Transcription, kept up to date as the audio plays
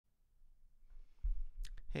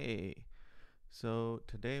Hey, so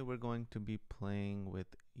today we're going to be playing with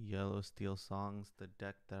Yellow Steel Songs, the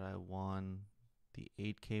deck that I won the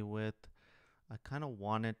 8K with. I kind of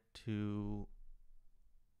wanted to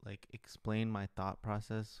explain my thought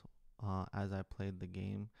process as I played the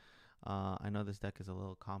game. I know this deck is a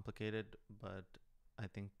little complicated, but I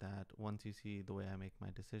think that once you see the way I make my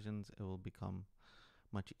decisions, it will become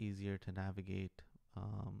much easier to navigate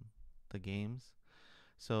the games.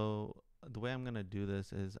 So the way I'm gonna do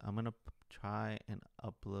this is I'm gonna try and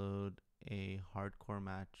upload a hardcore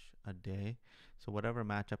match a day. So whatever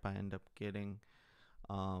matchup I end up getting,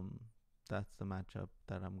 um, that's the matchup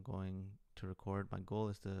that I'm going to record. My goal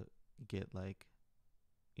is to get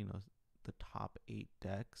you know the top 8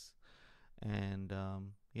 decks, and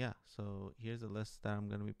yeah. So here's a list that I'm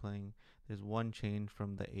gonna be playing. There's one change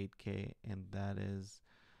from the 8K, and that is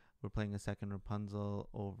we're playing a second Rapunzel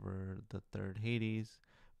over the third Hades,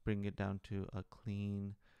 bring it down to a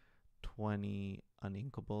clean 20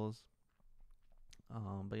 uninkables.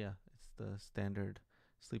 But yeah, it's the standard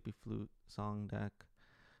Sleepy Flute song deck.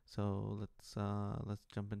 So let's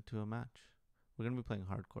jump into a match. We're gonna be playing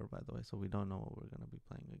hardcore, by the way, so we don't know what we're gonna be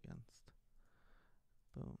playing against.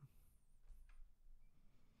 Boom.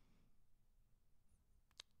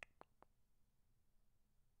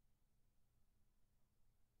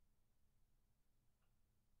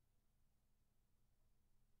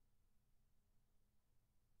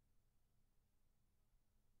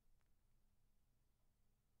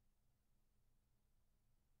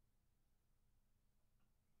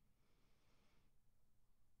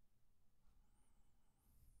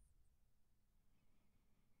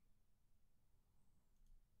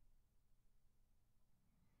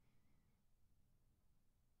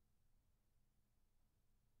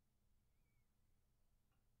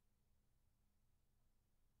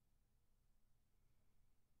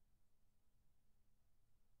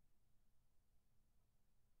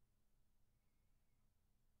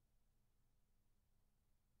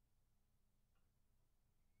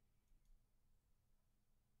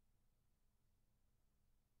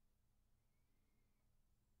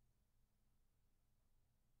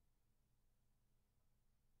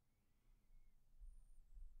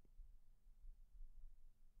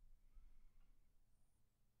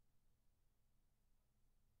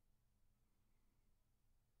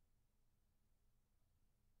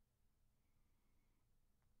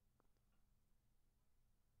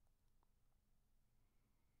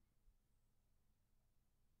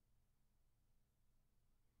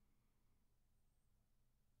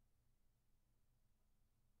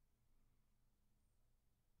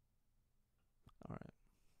 All right.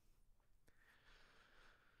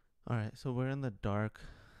 All right. So we're in the dark.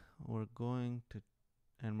 We're going to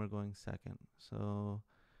and we're going second. So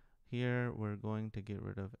here we're going to get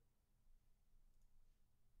rid of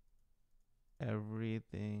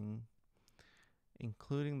everything,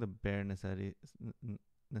 including the bare necessities.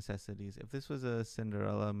 If this was a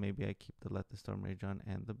Cinderella, maybe I keep the Let the Storm Rage on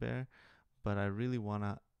and the bear, but I really want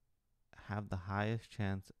to have the highest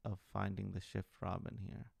chance of finding the Shift Robin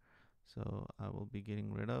here. So I will be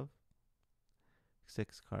getting rid of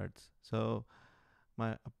 6 cards. So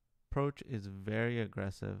my approach is very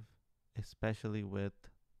aggressive, especially with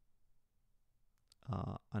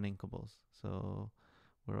uninkables. So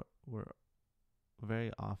we're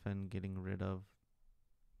very often getting rid of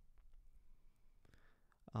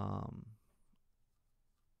um,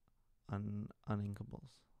 uninkables.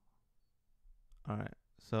 All right.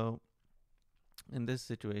 So in this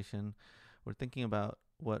situation, we're thinking about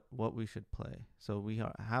what we should play. So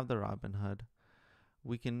have the Robin Hood.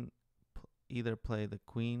 We can either play the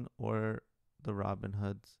Queen or the Robin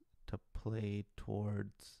Hoods to play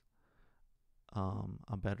towards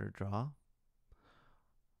a better draw.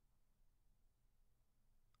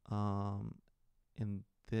 Um, in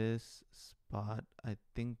this spot, I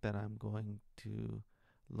think that I'm going to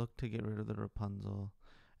look to get rid of the Rapunzel,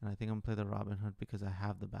 and I think I'm gonna play the Robin Hood because I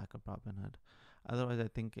have the backup Robin Hood. Otherwise, I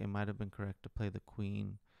think it might have been correct to play the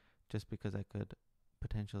Queen, just because I could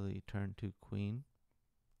potentially turn to Queen,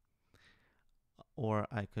 or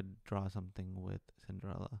I could draw something with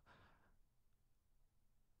Cinderella.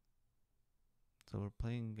 So we're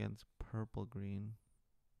playing against purple green,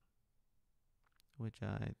 which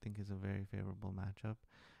I think is a very favorable matchup.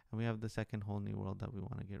 And we have the second whole new world that we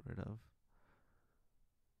want to get rid of.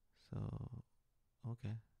 So,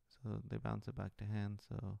 okay. So they bounce it back to hand.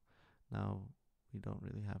 So now we don't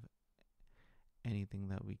really have anything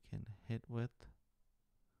that we can hit with.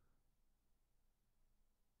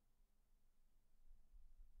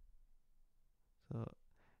 So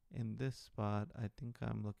in this spot, I think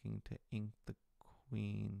I'm looking to ink the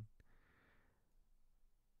queen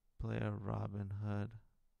play a Robin Hood,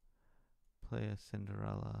 play a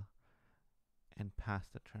Cinderella, and pass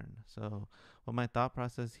the turn. So what my thought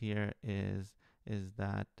process here is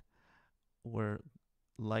that we're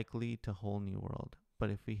likely to whole new world.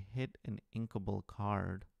 But if we hit an inkable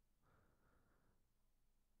card,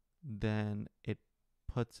 then it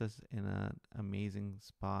puts us in an amazing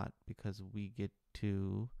spot because we get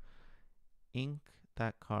to ink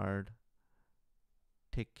that card,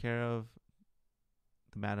 take care of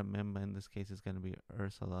the Madam Mim, in this case is going to be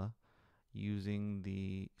Ursula, using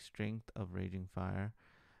the strength of Raging Fire,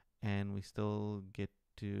 and we still get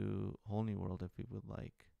to whole new world if we would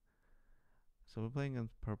like. So we're playing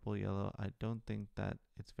against purple yellow. I don't think that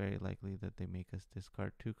it's very likely that they make us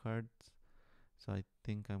discard 2 cards. So I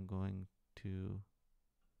think I'm going to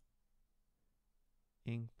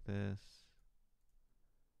ink this,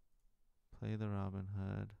 play the Robin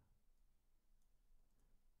Hood,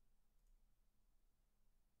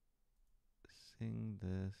 sing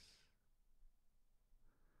this,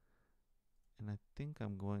 and I think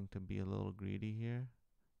I'm going to be a little greedy here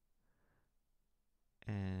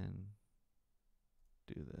and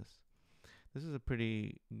do this. This is a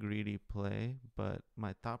pretty greedy play, but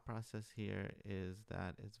my thought process here is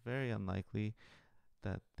that it's very unlikely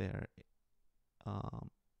that they're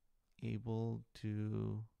able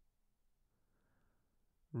to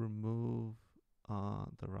remove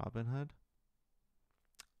the Robin Hood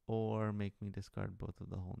or make me discard both of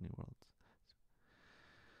the whole new worlds.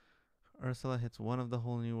 Ursula hits one of the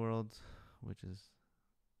whole new worlds, which is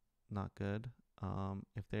not good.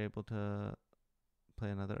 If they're able to play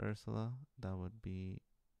another Ursula, that would be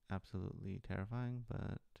absolutely terrifying,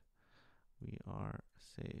 but we are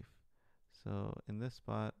safe. So in this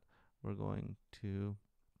spot, we're going to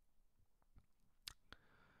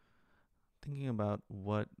thinking about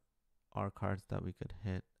what are cards that we could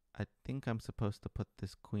hit. I think I'm supposed to put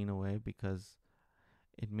this queen away because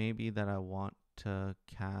it may be that I want to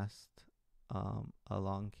cast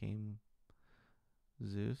Along Came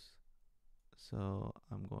Zeus. So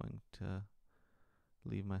I'm going to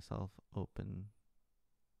leave myself open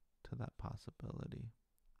to that possibility.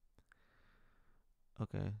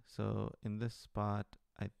 Okay, so in this spot,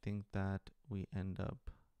 I think that we end up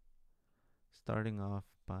starting off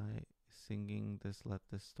by singing this Let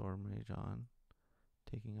This Storm Rage On,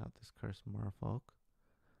 taking out this Cursed Merfolk.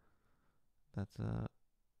 That's a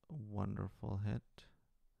wonderful hit.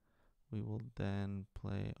 We will then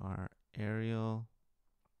play our Aerial.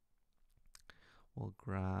 We'll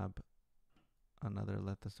grab another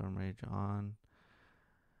Let the Storm Rage On.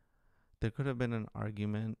 There could have been an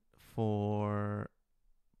argument for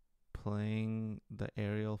playing the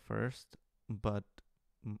Aerial first, but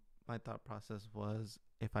my thought process was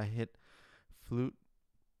if I hit Flute,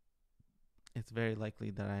 it's very likely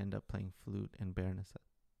that I end up playing Flute and Bare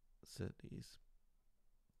Necessities.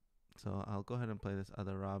 So I'll go ahead and play this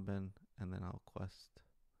other Robin, and then I'll quest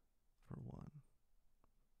for 1.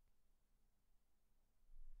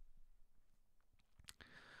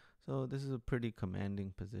 So this is a pretty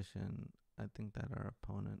commanding position. I think that our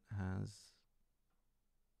opponent has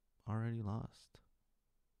already lost.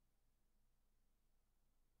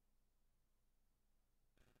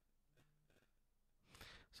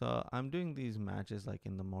 So I'm doing these matches like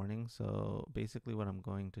in the morning. So basically what I'm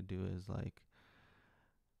going to do is like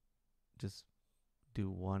just do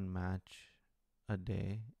 1 match a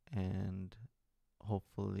day, and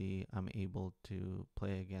hopefully I'm able to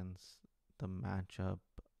play against the matchup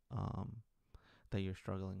that you're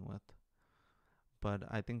struggling with. But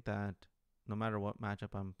I think that no matter what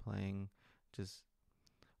matchup I'm playing, just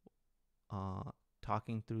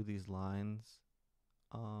talking through these lines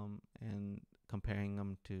and comparing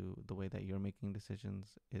them to the way that you're making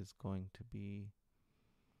decisions is going to be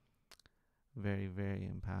very, very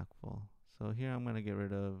impactful. So here I'm going to get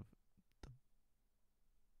rid of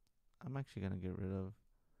I'm actually going to get rid of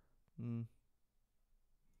I'm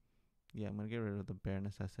going to get rid of the Bare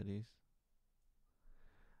Necessities.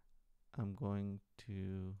 I'm going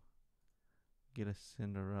to get a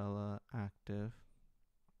Cinderella active.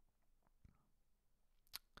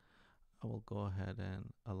 I will go ahead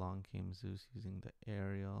and Along Came Zeus using the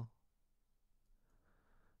Aerial.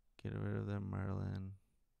 Get rid of their Merlin.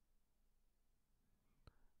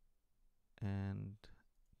 And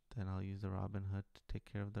then I'll use the Robin Hood to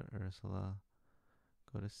take care of the Ursula.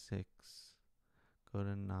 Go to 6. Go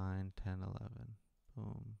to 9, 10, 11.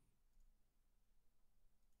 Boom.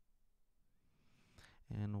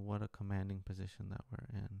 And what a commanding position that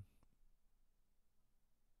we're in.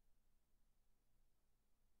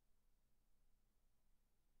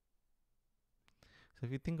 So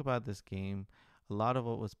if you think about this game, a lot of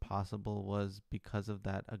what was possible was because of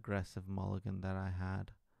that aggressive mulligan that I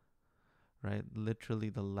had, right? Literally,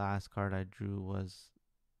 the last card I drew was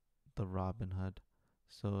the Robin Hood.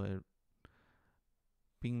 So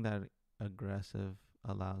being that aggressive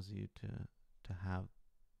allows you to have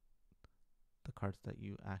the cards that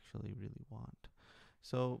you actually really want.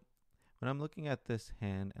 So when I'm looking at this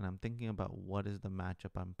hand and I'm thinking about what is the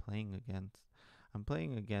matchup I'm playing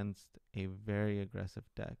against a very aggressive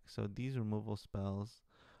deck. So these removal spells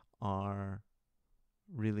are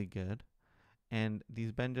really good, and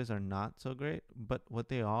these benches are not so great, but what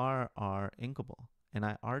they are inkable. And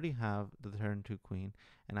I already have the turn 2 queen,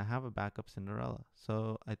 and I have a backup Cinderella.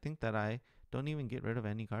 So I think that I don't even get rid of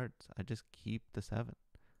any cards. I just keep the 7.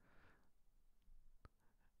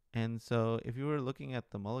 And so if you were looking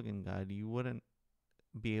at the mulligan guide, you wouldn't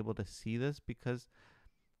be able to see this because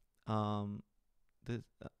um this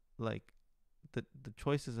like the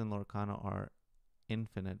choices in Lorcana are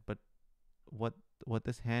infinite, but what what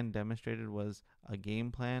this hand demonstrated was a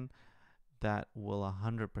game plan that will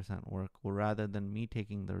 100% work rather than me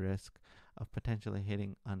taking the risk of potentially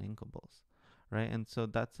hitting uninkables, right? And so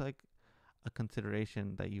that's like a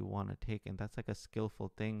consideration that you want to take, and that's like a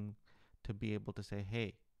skillful thing to be able to say,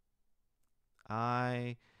 hey,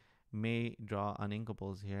 I may draw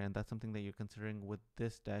uninkables here, and that's something that you're considering with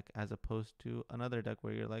this deck as opposed to another deck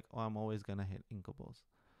where you're like, oh, I'm always gonna hit inkables.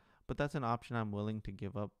 But that's an option I'm willing to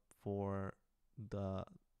give up for the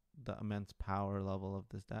the immense power level of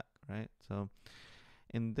this deck, right? So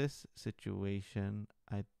in this situation,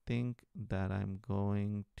 I think that I'm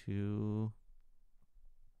going to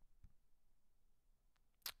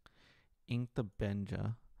ink the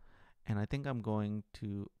Benja, and I think I'm going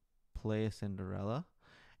to play a Cinderella.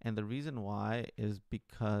 And the reason why is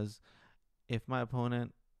because if my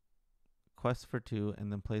opponent quests for 2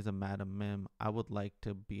 and then plays a Madam Mim, I would like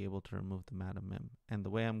to be able to remove the Madam Mim. And the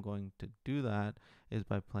way I'm going to do that is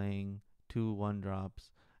by playing 2 1-drops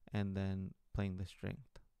and then playing the Strength.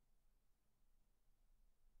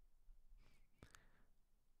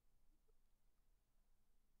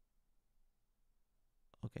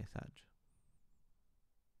 Okay, Sag.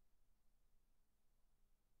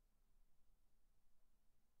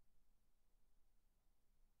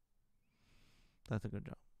 That's a good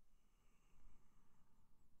job.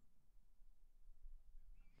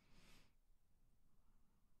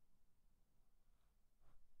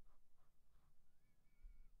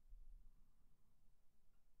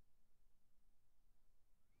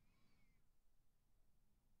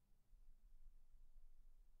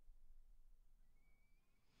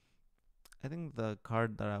 I think the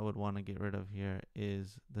card that I would want to get rid of here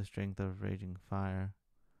is the Strength of Raging Fire.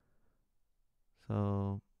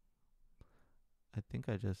 So I think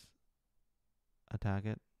I just attack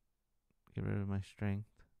it, get rid of my Strength,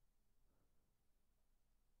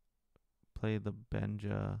 play the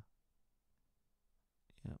Benja.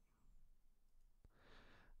 Yep.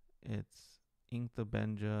 It's ink the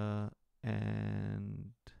Benja and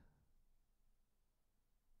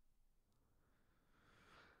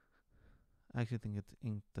I actually think it's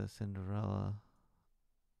ink the Cinderella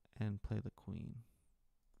and play the Queen.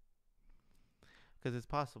 Because it's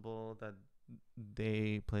possible that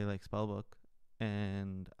they play like Spellbook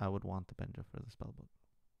and I would want the Benja for the Spellbook.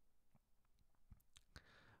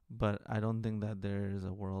 But I don't think that there's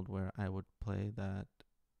a world where I would play that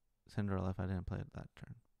Cinderella if I didn't play it that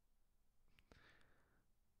turn.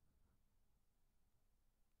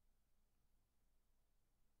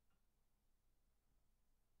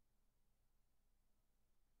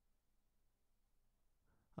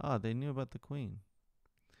 Oh, they knew about the Queen.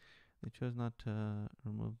 They chose not to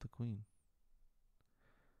remove the Queen.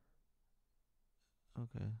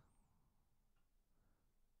 Okay.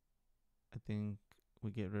 I think we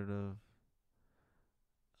get rid of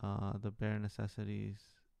the bare necessities.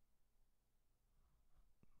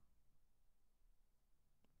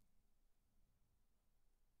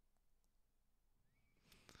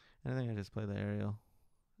 And I think I just play the aerial.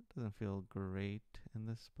 It doesn't feel great in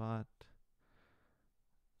this spot.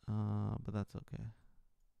 But that's okay.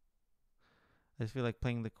 I just feel like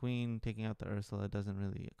playing the Queen, taking out the Ursula doesn't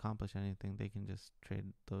really accomplish anything. They can just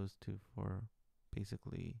trade those 2 for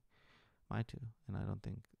basically my 2. And I don't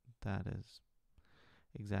think that is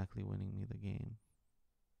exactly winning me the game.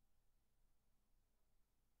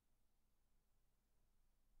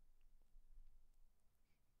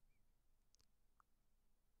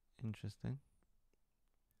 Interesting.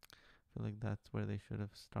 I feel like that's where they should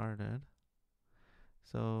have started.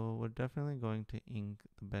 So we're definitely going to ink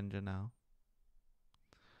the Benja now.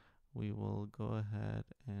 We will go ahead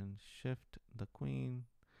and shift the Queen.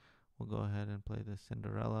 We'll go ahead and play the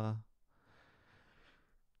Cinderella.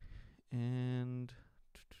 And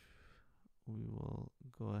we will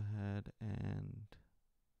go ahead and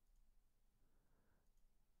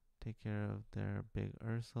take care of their big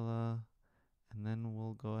Ursula, and then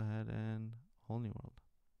we'll go ahead and whole new world.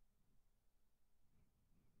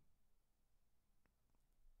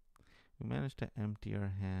 We managed to empty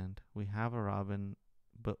our hand. We have a Robin,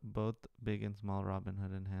 but both big and small Robin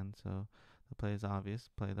Hood in hand, so the play is obvious.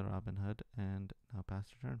 Play the Robin Hood, and now pass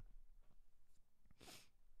your turn.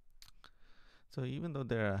 So even though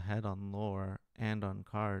they're ahead on lore and on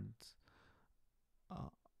cards, uh,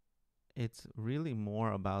 it's really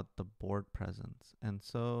more about the board presence. And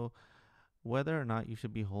so whether or not you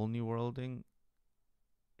should be whole new worlding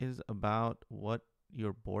is about what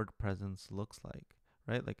your board presence looks like,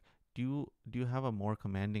 right? Like, do you have a more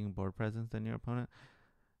commanding board presence than your opponent?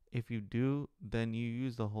 If you do, then you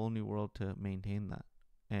use the whole new world to maintain that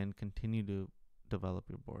and continue to develop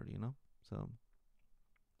your board, you know? So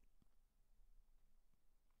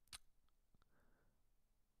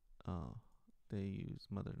oh, they use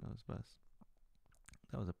Mother Knows Best.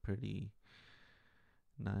 That was a pretty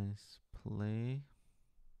nice play.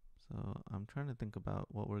 So I'm trying to think about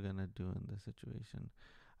what we're gonna do in this situation.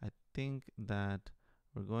 I think that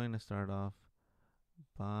we're going to start off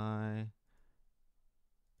by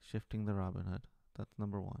shifting the Robin Hood. That's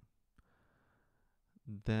number one.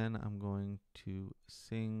 Then I'm going to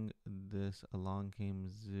sing this Along Came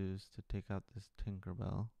Zeus to take out this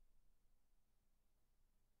Tinkerbell.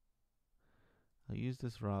 I'll use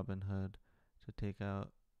this Robin Hood to take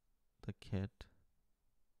out the Kit,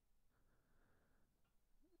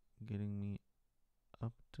 getting me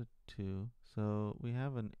up to 2. So we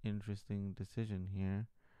have an interesting decision here.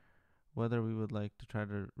 Whether we would like to try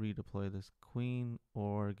to redeploy this queen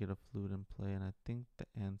or get a flute in play. And I think the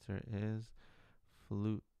answer is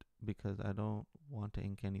flute, because I don't want to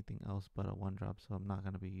ink anything else but a 1-drop, so I'm not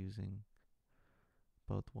going to be using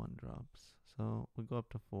both 1-drops. So we go up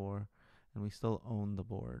to 4, and we still own the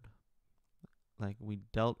board. Like, we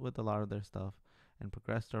dealt with a lot of their stuff and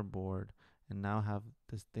progressed our board, and now have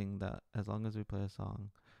this thing that as long as we play a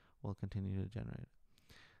song, will continue to generate.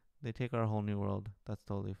 They take our whole new world. That's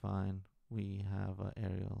totally fine. We have an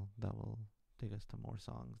Ariel that will take us to more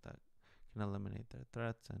songs that can eliminate their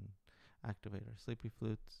threats and activate our sleepy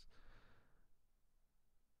flutes.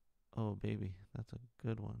 Oh, baby, that's a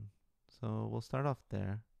good one. So we'll start off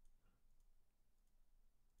there.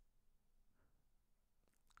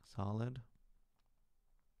 Solid.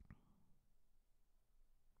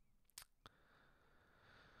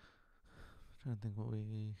 I'm trying to think what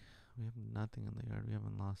we have nothing in the yard. We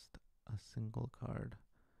haven't lost a single card.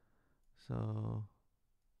 So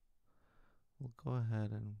we'll go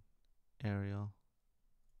ahead and Ariel.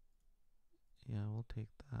 Yeah, we'll take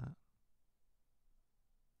that.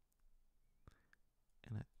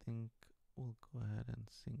 And I think we'll go ahead and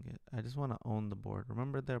sing it. I just want to own the board.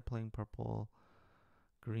 Remember, they're playing purple,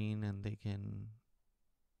 green, and they can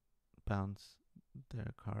bounce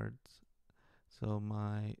their cards. So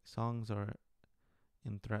my songs are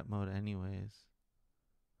in threat mode anyways.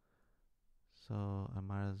 So I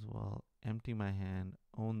might as well empty my hand,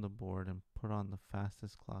 own the board, and put on the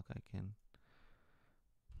fastest clock I can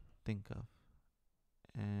think of.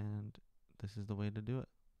 And this is the way to do it.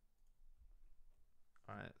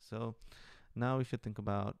 Alright, so now we should think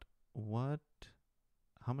about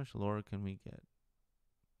how much lore can we get?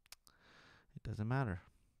 It doesn't matter.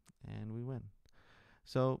 And we win.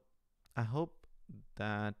 So I hope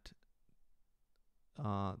that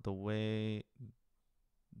the way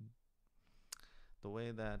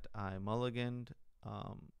that I mulliganed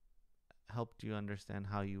helped you understand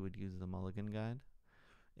how you would use the mulligan guide.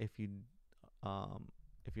 If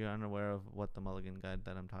you're unaware of what the mulligan guide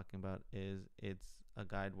that I'm talking about is, it's a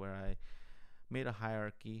guide where I made a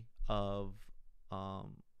hierarchy of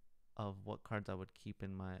what cards I would keep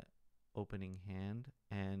in my opening hand,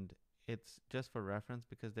 and it's just for reference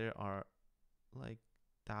because there are like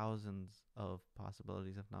thousands of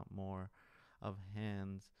possibilities, if not more, of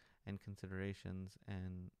hands and considerations,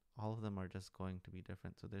 and all of them are just going to be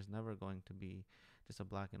different. So there's never going to be just a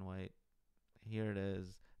black and white, here it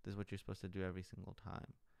is, this is what you're supposed to do every single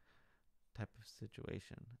time type of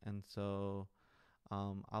situation. And so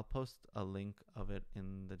I'll post a link of it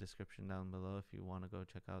in the description down below if you want to go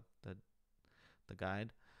check out the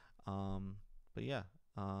guide. But yeah,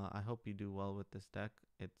 I hope you do well with this deck.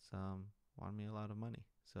 It's won me a lot of money.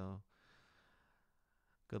 So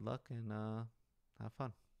good luck and have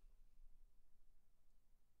fun.